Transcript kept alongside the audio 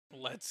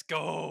Let's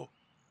go.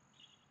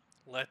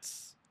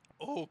 Let's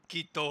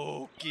okie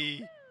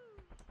dokie.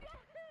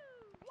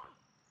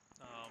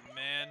 Oh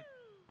man.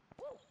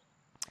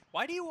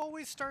 Why do you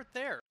always start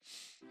there?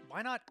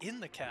 Why not in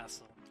the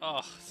castle?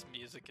 Oh, this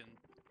music and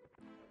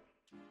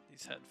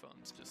these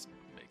headphones just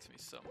makes me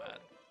so mad.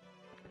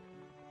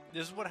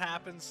 This is what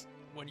happens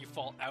when you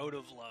fall out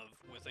of love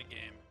with a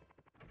game.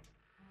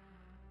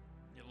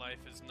 Your life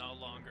is no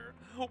longer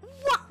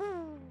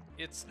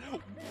it's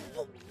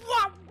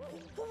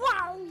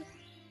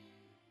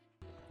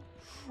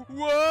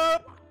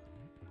what?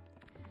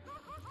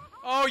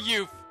 Oh,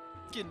 you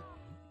fucking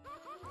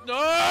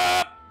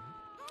no!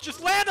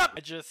 Just land up!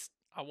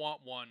 I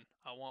want one.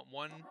 I want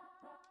one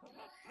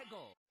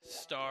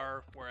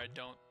star where I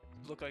don't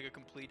look like a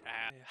complete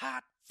ass.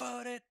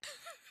 Hot-footed,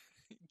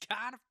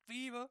 got a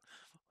fever,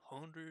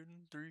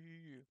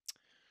 103.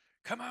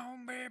 Come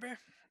on, baby,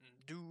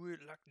 do it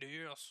like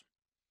this.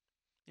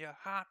 Yeah,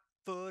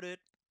 hot-footed.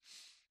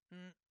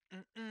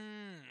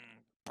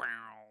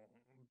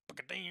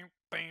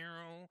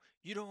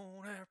 You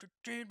don't have to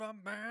change my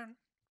mind.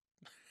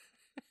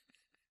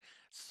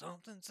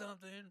 Something,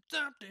 something,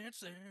 something,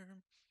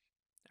 something.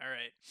 All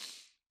right.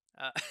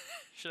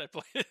 Should I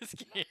play this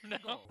game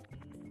now?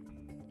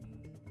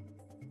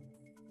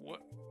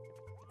 What?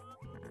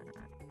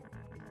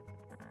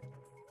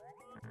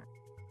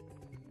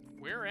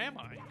 Where am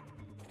I?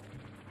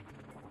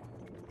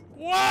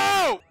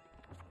 Whoa!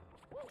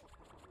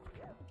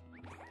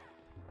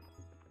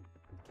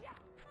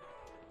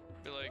 I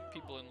feel like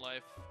people in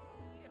life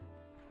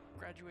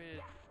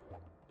graduated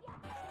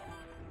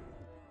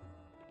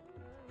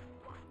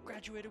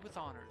with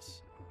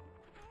honors.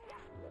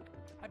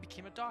 I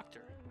became a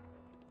doctor.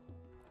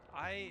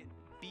 I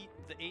beat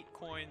the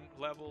 8-coin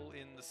level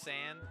in the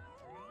sand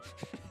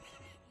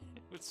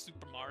with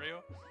Super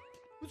Mario.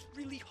 It was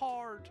really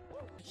hard.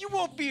 You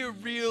won't be a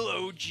real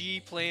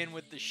OG playing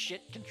with the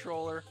shit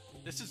controller.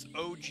 This is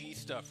OG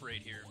stuff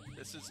right here.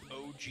 This is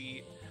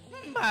OG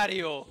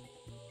Mario.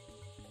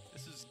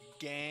 This is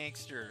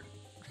gangster.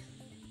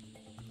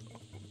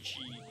 OG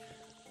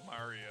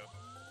Mario.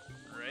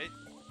 Right?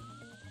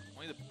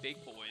 Only the big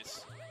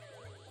boys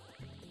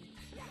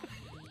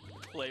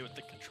play with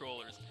the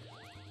controllers.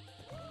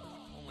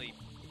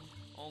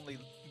 Only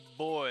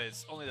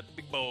boys. Only the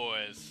big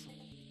boys.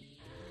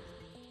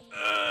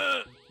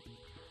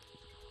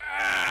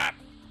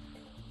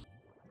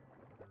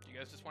 You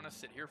guys just want to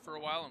sit here for a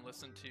while and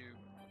listen to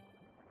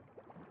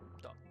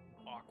the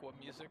Aqua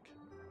music?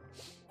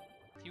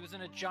 He was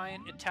in a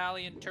giant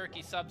Italian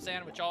turkey sub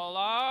sandwich all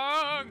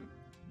along!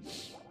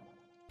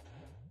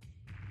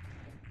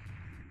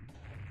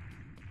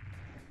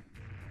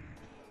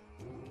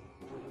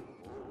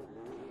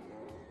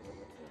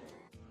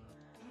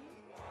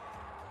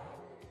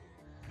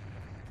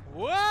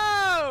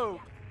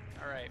 Whoa!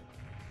 Alright.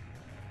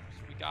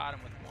 So we got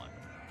him with one.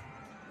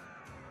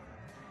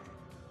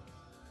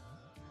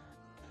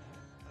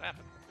 What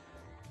happened?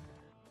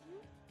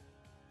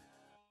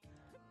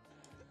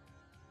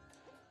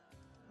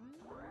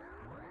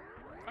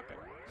 Okay.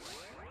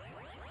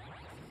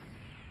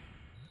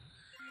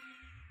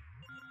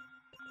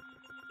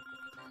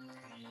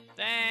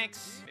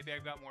 Thanks! Maybe I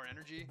got more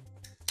energy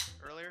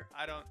earlier?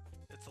 I don't.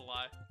 It's a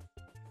lie.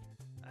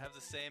 I have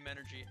the same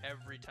energy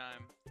every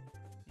time.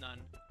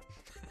 None.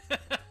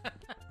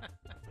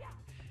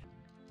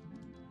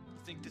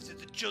 Think this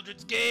is a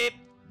children's game?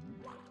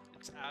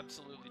 It's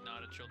absolutely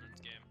not a children's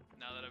game.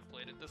 Now that I've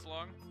played it this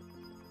long,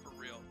 for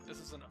real, this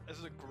is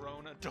a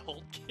grown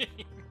adult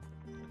game.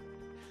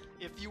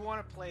 If you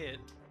want to play it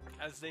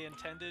as they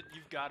intended,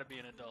 you've got to be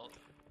an adult.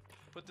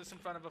 Put this in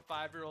front of a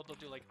 5-year-old, they'll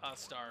do like a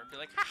star. Be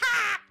like, ha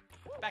ha!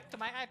 Back to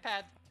my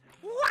iPad.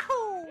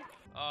 Woohoo!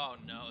 Oh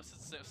no,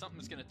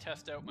 something's gonna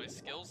test out my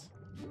skills.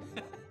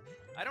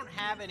 I don't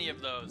have any of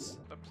those,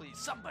 but please,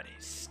 somebody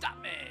stop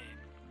me!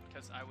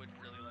 Because I would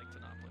really like to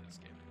not play this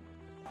game.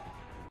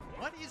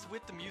 What is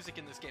with the music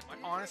in this game?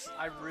 I'm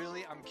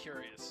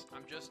curious.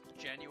 I'm just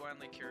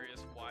genuinely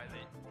curious why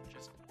they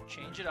just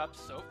change it up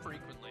so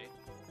frequently.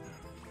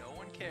 No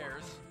one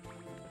cares.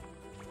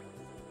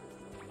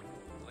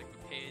 Like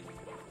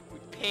we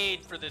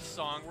paid for this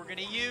song. We're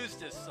gonna use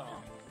this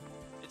song.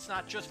 It's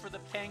not just for the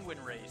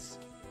penguin race.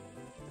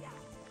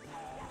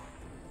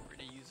 We're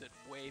gonna use it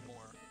way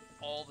more.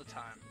 All the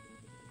time.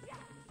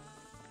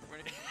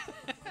 We're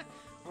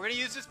gonna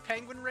use this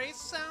penguin race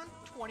sound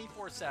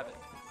 24/7,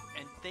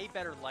 and they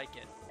better like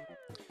it.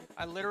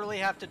 I literally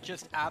have to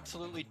just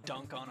absolutely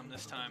dunk on them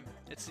this time.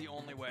 It's the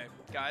only way.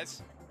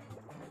 Guys,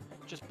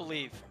 just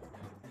believe.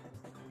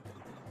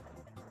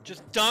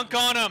 Just dunk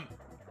on them!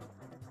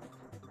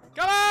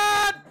 Come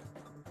on!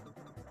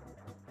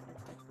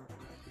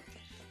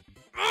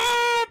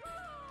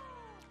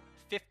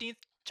 15th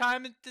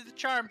time into the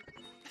charm.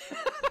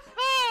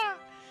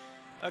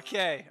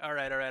 Okay,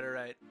 alright.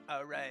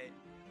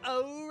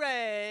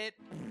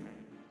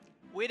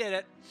 We did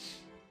it.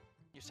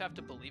 You just have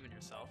to believe in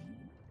yourself.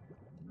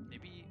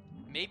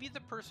 Maybe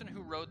the person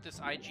who wrote this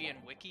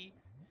IGN wiki,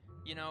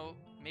 you know,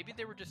 Maybe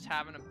they were just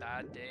having a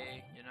bad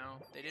day, you know?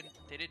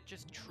 They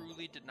just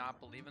truly did not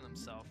believe in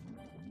themselves.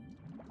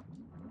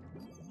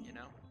 You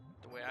know?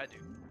 The way I do.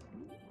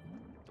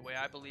 The way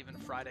I believe in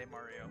Friday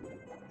Mario.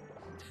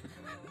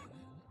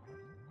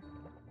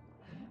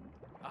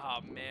 Oh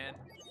man.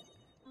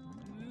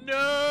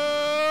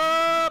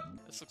 Nope!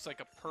 This looks like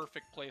a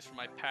perfect place for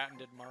my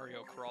patented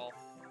Mario crawl.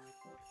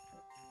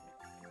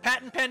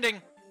 Patent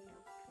pending!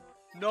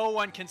 No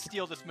one can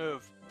steal this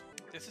move.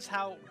 This is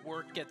how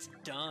work gets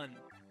done.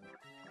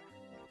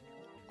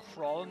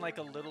 Crawling like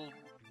a little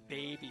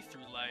baby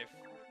through life.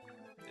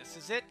 This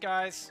is it,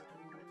 guys.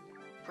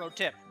 Pro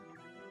tip.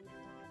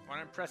 Want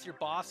to impress your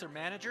boss or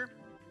manager?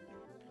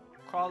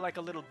 Crawl like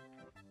a little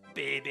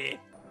baby.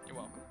 You're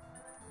welcome.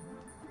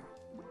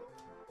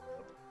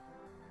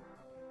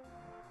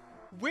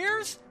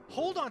 Where's...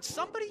 Hold on,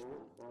 somebody...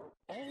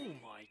 Oh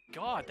my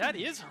god, that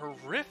is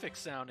horrific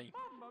sounding.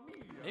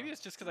 Maybe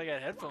it's just because I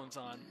got headphones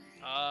on.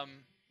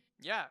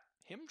 Yeah,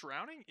 him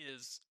drowning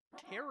is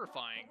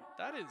terrifying.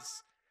 That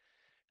is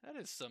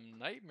some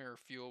nightmare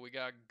fuel we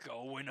got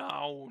going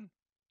on.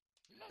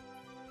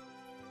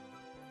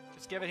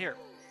 Just give it here.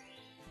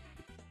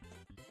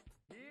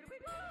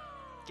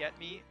 Get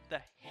me the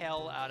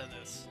hell out of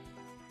this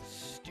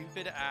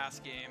stupid ass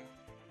game.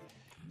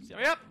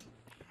 Yep.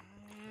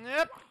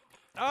 Yep.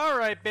 All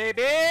right,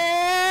 baby.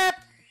 Okay,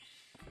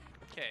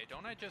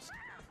 don't I just...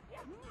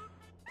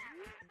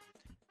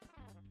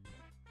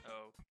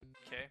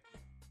 Okay.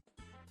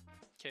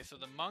 Okay, so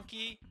the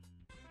monkey...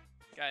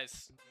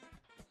 Guys,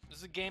 this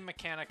is a game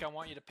mechanic I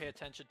want you to pay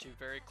attention to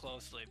very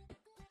closely.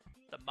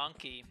 The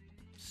monkey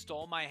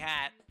stole my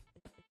hat.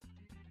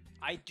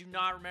 I do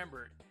not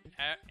remember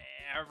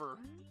ever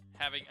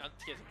having...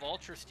 Okay,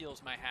 Vulture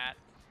steals my hat.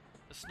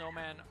 The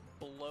snowman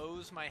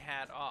blows my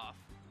hat off.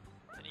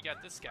 Then you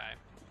got this guy.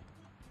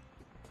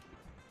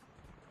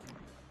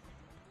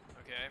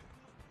 Okay.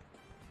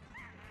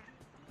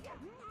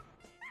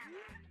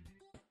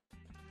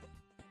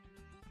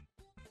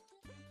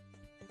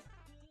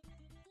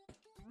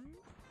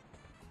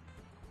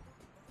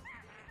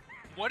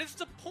 What is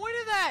the point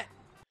of that?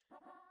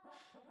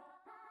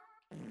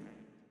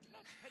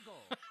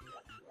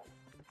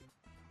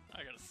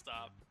 I gotta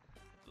stop.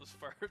 Those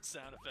fart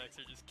sound effects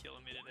are just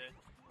killing me today.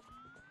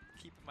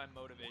 Keeping my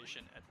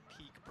motivation at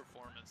peak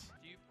performance.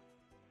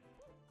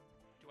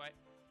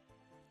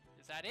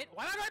 Is that it?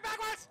 Why am I going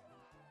backwards?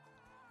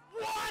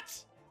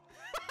 What?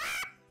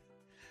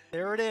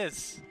 There it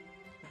is.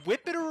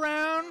 Whip it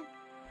around.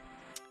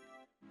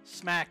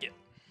 Smack it.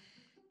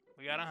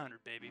 We got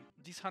 100, baby.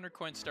 These 100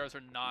 coin stars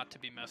are not to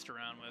be messed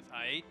around with.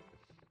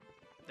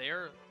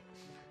 They're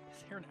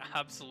an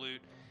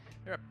absolute...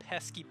 They're a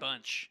pesky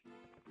bunch.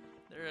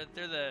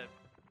 They're the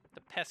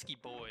pesky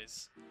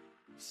boys.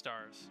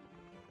 Stars.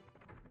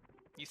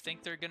 You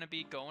think they're gonna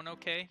be going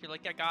okay? You're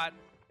like, I got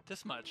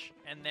this much.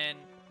 And then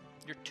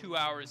you're 2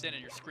 hours in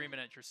and you're screaming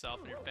at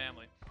yourself and your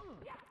family.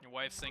 Your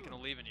wife's thinking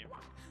of leaving you.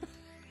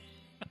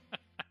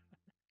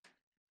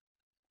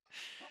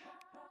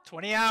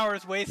 20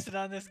 hours wasted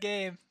on this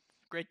game.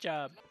 Great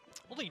job.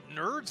 Only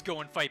nerds go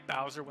and fight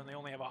Bowser when they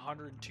only have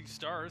 102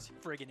 stars,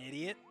 you friggin'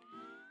 idiot.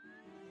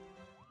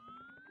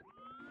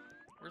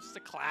 Where's the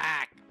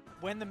clack?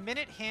 When the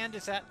minute hand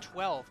is at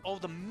 12. Oh,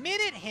 the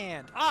minute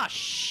hand! Ah,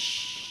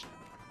 shh!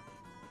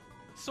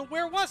 So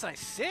where was I?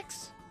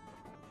 6?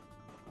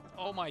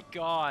 Oh my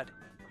god.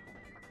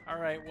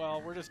 Alright,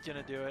 well, we're just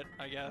gonna do it,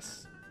 I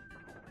guess.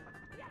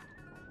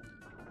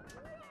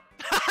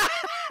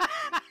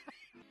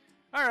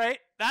 Alright,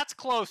 that's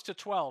close to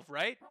 12,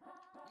 right?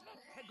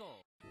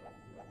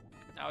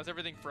 Now is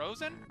everything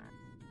frozen?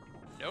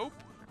 Nope.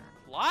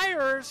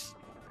 Liars!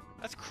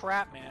 That's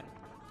crap, man.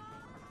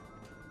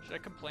 Should I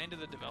complain to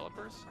the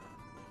developers?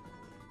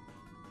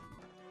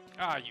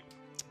 Ah, you...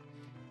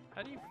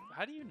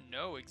 How do you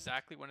know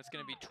exactly when it's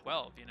gonna be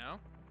 12, you know?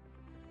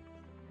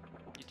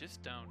 You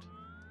just don't.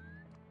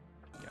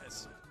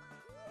 Guys.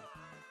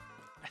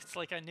 It's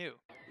like I knew.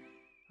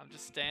 I'm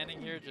just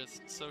standing here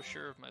just so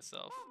sure of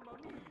myself.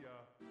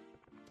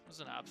 It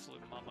was an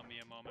absolute Mamma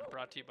Mia moment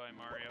brought to you by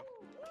Mario.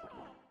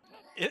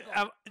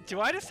 Do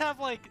I just have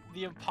like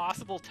the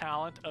impossible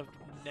talent of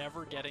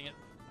never getting it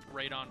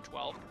right on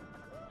 12?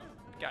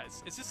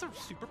 Guys, is this a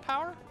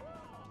superpower?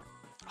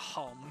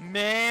 Oh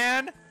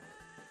man!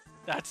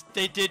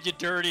 They did you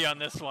dirty on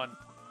this one.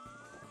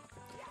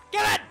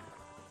 Get it!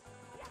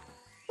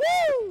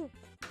 Woo!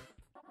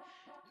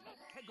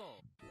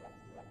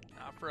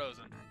 Not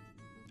frozen.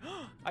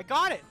 I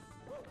got it!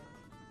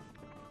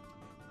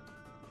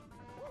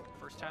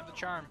 First time's a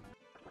charm.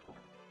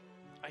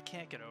 I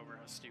can't get over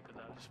how stupid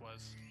that just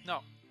was.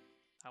 No.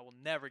 I will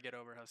never get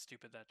over how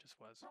stupid that just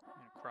was. I'm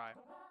gonna cry.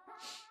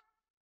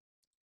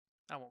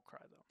 I won't cry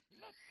though.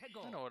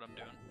 I know what I'm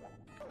doing.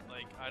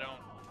 Like,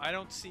 I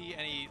don't see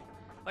any...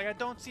 Like, I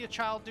don't see a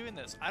child doing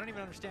this. I don't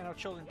even understand how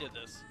children did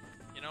this.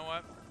 You know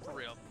what? For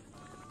real.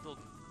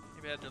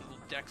 Maybe they had their little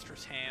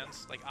dexterous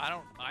hands. Like, I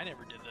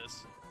never did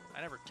this.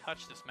 I never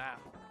touched this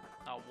map.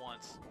 Not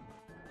once.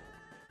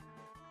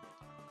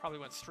 Probably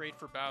went straight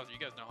for Bowser. You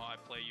guys know how I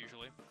play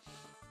usually.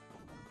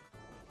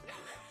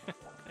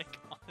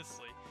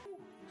 honestly.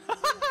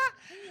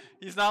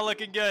 He's not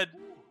looking good.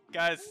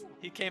 Guys,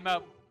 he came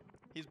out.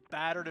 He's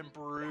battered and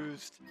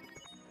bruised.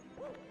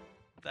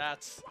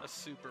 That's a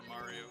Super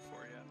Mario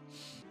for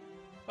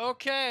you.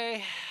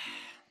 Okay.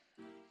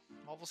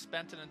 Almost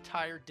spent an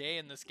entire day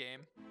in this game.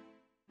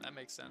 That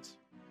makes sense.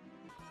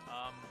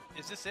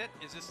 Is this it?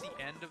 Is this the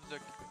end of the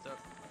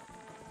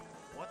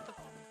what the?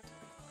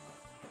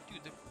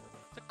 Dude,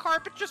 the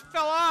carpet just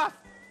fell off!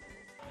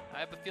 I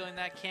have a feeling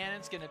that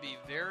cannon's gonna be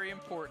very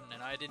important,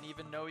 and I didn't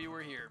even know you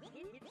were here.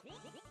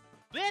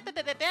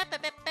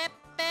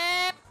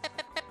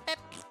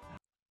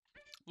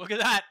 Look at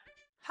that!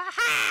 Ha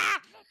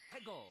ha!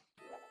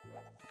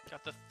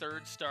 Got the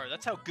 3rd star.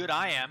 That's how good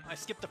I am. I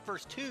skipped the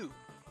first 2.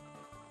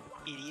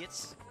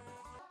 Idiots.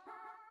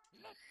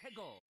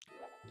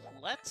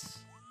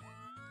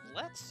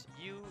 Let's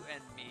you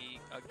and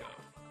me a go,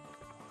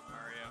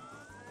 Mario.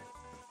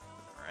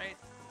 Alright,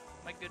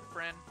 my good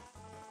friend.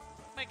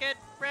 My good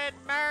friend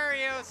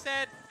Mario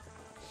said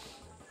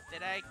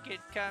that I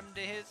could come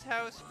to his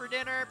house for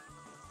dinner.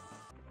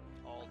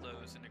 All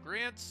those in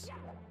agreement?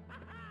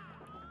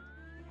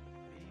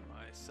 Me,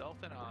 myself,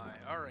 and I.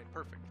 Alright,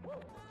 perfect.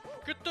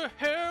 Get the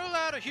hell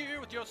out of here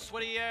with your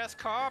sweaty ass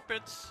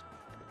carpets.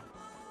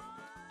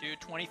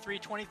 Dude, 23,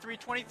 23,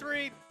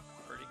 23.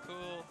 Pretty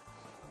cool.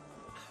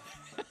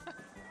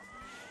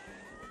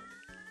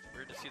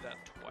 Weird to see that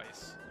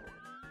twice.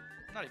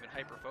 I'm not even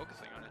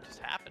hyper-focusing on it, just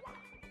happened.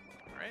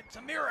 Alright, it's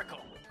a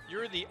miracle!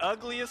 You're the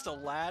ugliest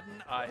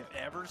Aladdin I've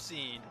ever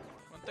seen.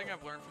 One thing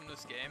I've learned from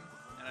this game,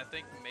 and I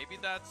think maybe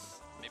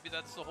that's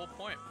the whole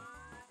point.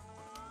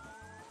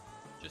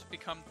 Just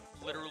become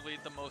literally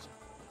the most,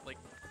 like,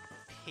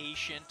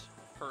 patient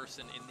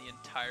person in the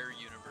entire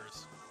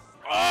universe.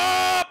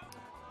 Oh!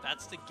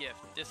 That's the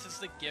gift. This is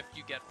the gift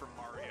you get from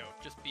Mario.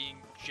 Just being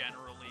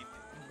generally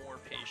more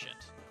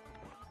patient.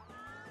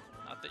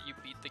 Not that you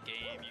beat the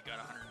game, you got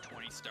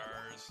 120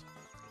 stars.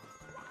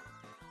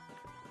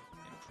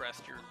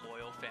 Impressed your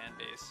loyal fan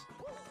base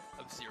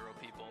of 0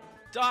 people.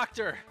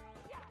 Doctor!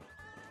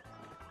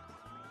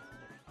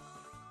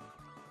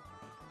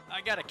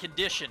 I got a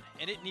condition,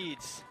 and it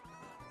needs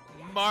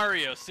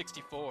Mario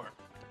 64.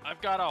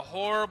 I've got a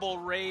horrible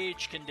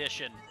rage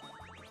condition.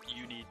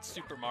 You need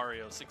Super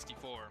Mario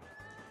 64.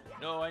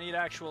 No, I need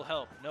actual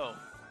help. No.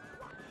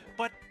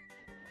 But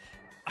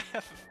I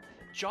have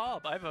a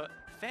job. I have a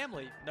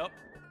family. Nope.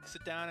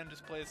 Sit down and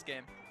just play this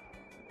game.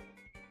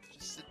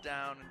 Just sit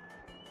down and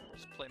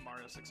just play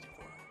Mario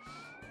 64.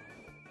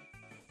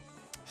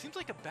 Seems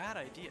like a bad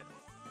idea.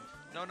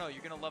 No,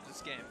 you're gonna love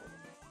this game.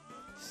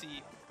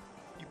 See,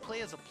 you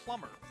play as a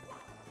plumber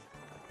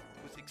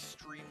with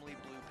extremely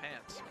blue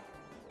pants.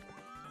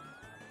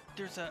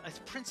 There's a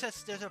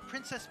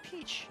Princess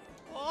Peach.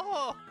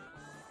 Oh!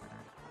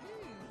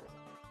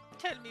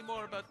 Tell me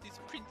more about this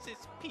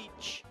Princess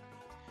Peach.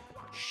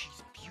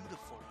 She's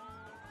beautiful.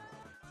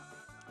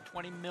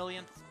 20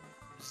 millionth,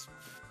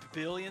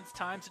 billionth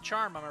times the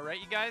charm, am I right,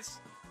 you guys?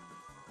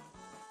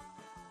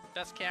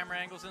 Best camera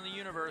angles in the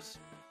universe.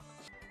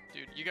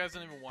 Dude, you guys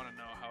don't even want to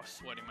know how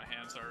sweaty my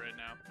hands are right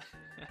now.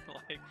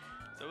 Like,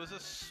 if there was a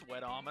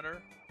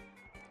sweatometer,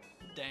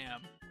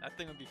 damn, that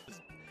thing would be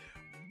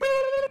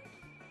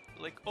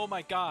like, oh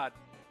my god.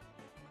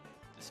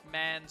 This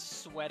man's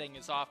sweating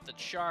is off the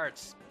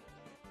charts.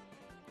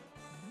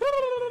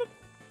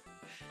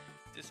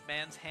 This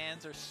man's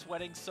hands are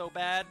sweating so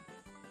bad.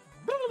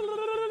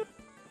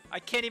 I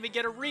can't even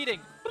get a reading.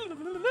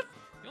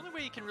 The only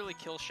way you can really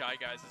kill Shy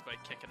Guys is by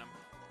kicking them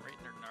right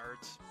in their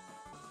nards.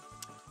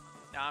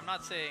 Now, I'm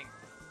not saying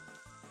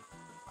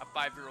a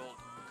 5-year-old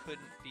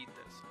couldn't beat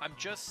this. I'm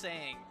just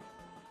saying,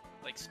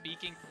 like,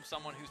 speaking from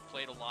someone who's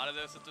played a lot of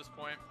this at this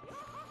point,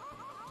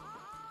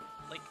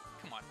 like,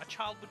 come on, a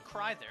child would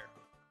cry there.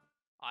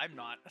 I'm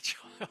not a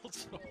child,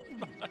 so I'm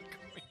not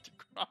going to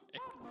cry.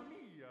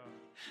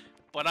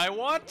 But I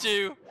want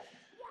to!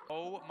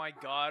 Oh my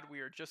god, we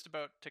are just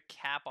about to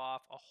cap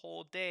off a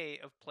whole day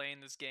of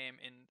playing this game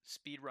in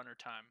speedrunner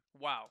time.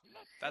 Wow,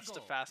 that's the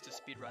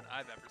fastest speedrun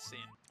I've ever seen.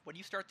 When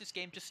you start this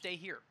game, just stay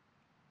here.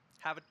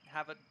 Have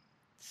a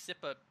sip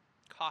of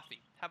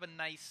coffee. Have a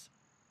nice,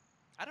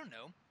 I don't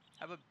know,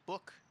 have a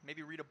book.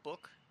 Maybe read a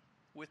book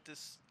with the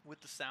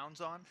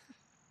sounds on.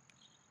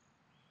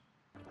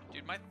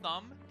 Dude, my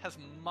thumb has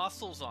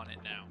muscles on it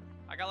now.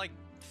 I got like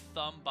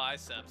thumb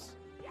biceps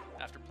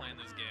after playing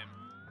this game.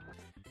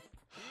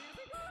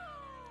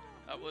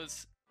 That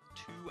was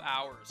 2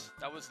 hours.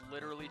 That was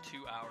literally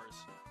 2 hours.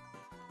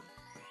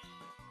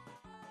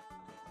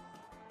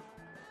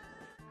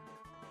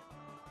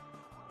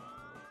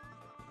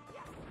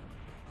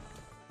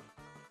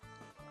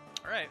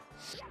 Alright.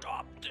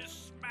 Stop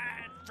this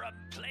man from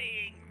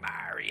playing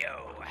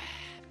Mario.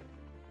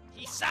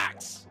 He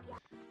sucks.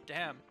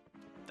 Damn.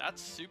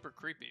 That's super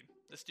creepy.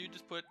 This dude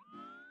just put...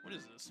 What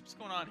is this? What's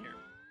going on here?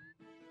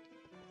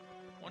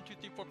 1, 2,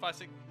 3, 4, 5,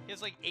 6. He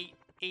has like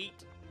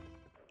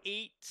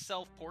eight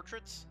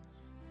self-portraits,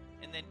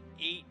 and then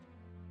 8,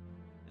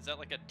 is that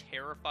like a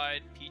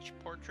terrified Peach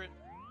portrait?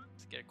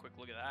 Let's get a quick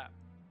look at that.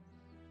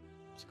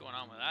 What's going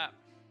on with that?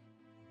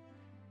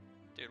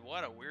 Dude,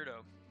 what a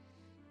weirdo.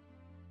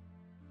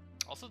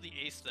 Also, the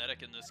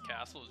aesthetic in this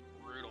castle is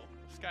brutal.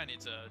 This guy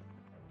needs a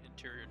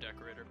interior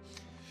decorator.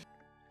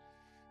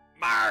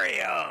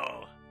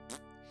 Mario!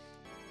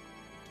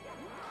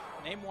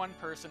 Name one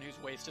person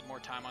who's wasted more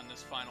time on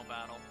this final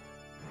battle.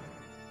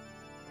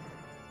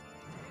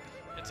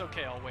 It's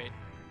okay, I'll wait.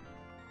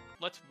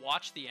 Let's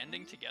watch the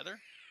ending together?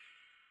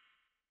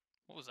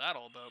 What was that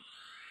all about?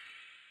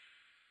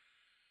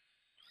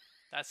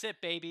 That's it,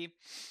 baby.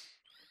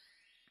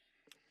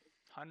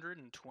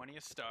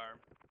 120th star.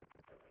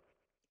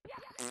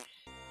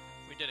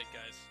 We did it,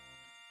 guys.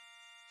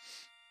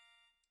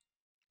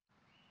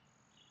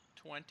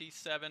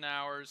 27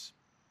 hours,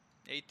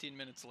 18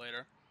 minutes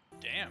later.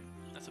 Damn,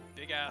 that's a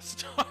big-ass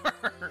star.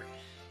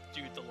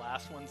 Dude, the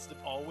last one's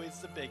always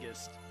the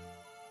biggest.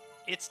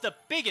 It's the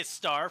biggest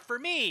star for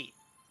me!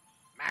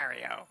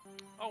 Mario.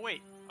 Oh,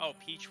 wait. Oh,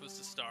 Peach was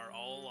the star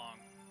all along.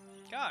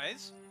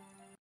 Guys?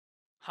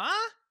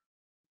 Huh?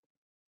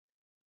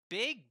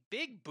 Big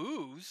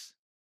booze?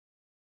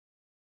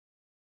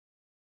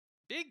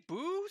 Big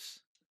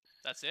booze?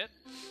 That's it?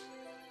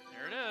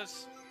 There it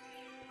is.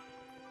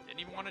 Didn't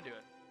even want to do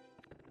it.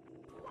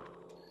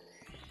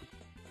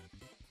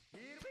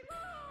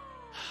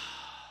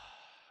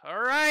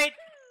 Alright!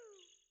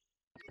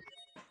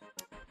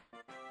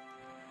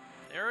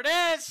 There it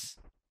is!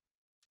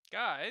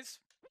 Guys,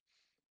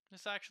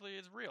 this actually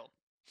is real.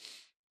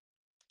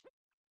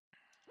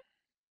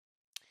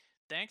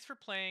 Thanks for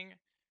playing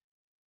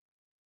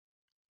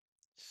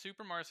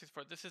Super Mario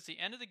 64. This is the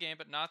end of the game,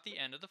 but not the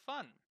end of the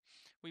fun.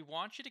 We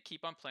want you to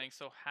keep on playing,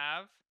 so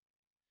have...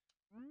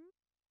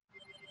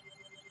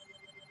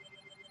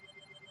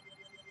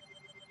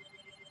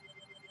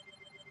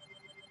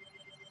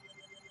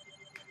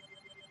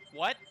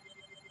 What?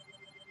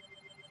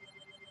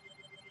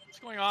 What's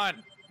going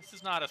on? This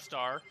is not a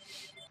star.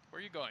 Where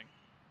are you going?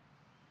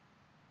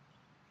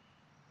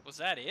 Was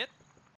that it?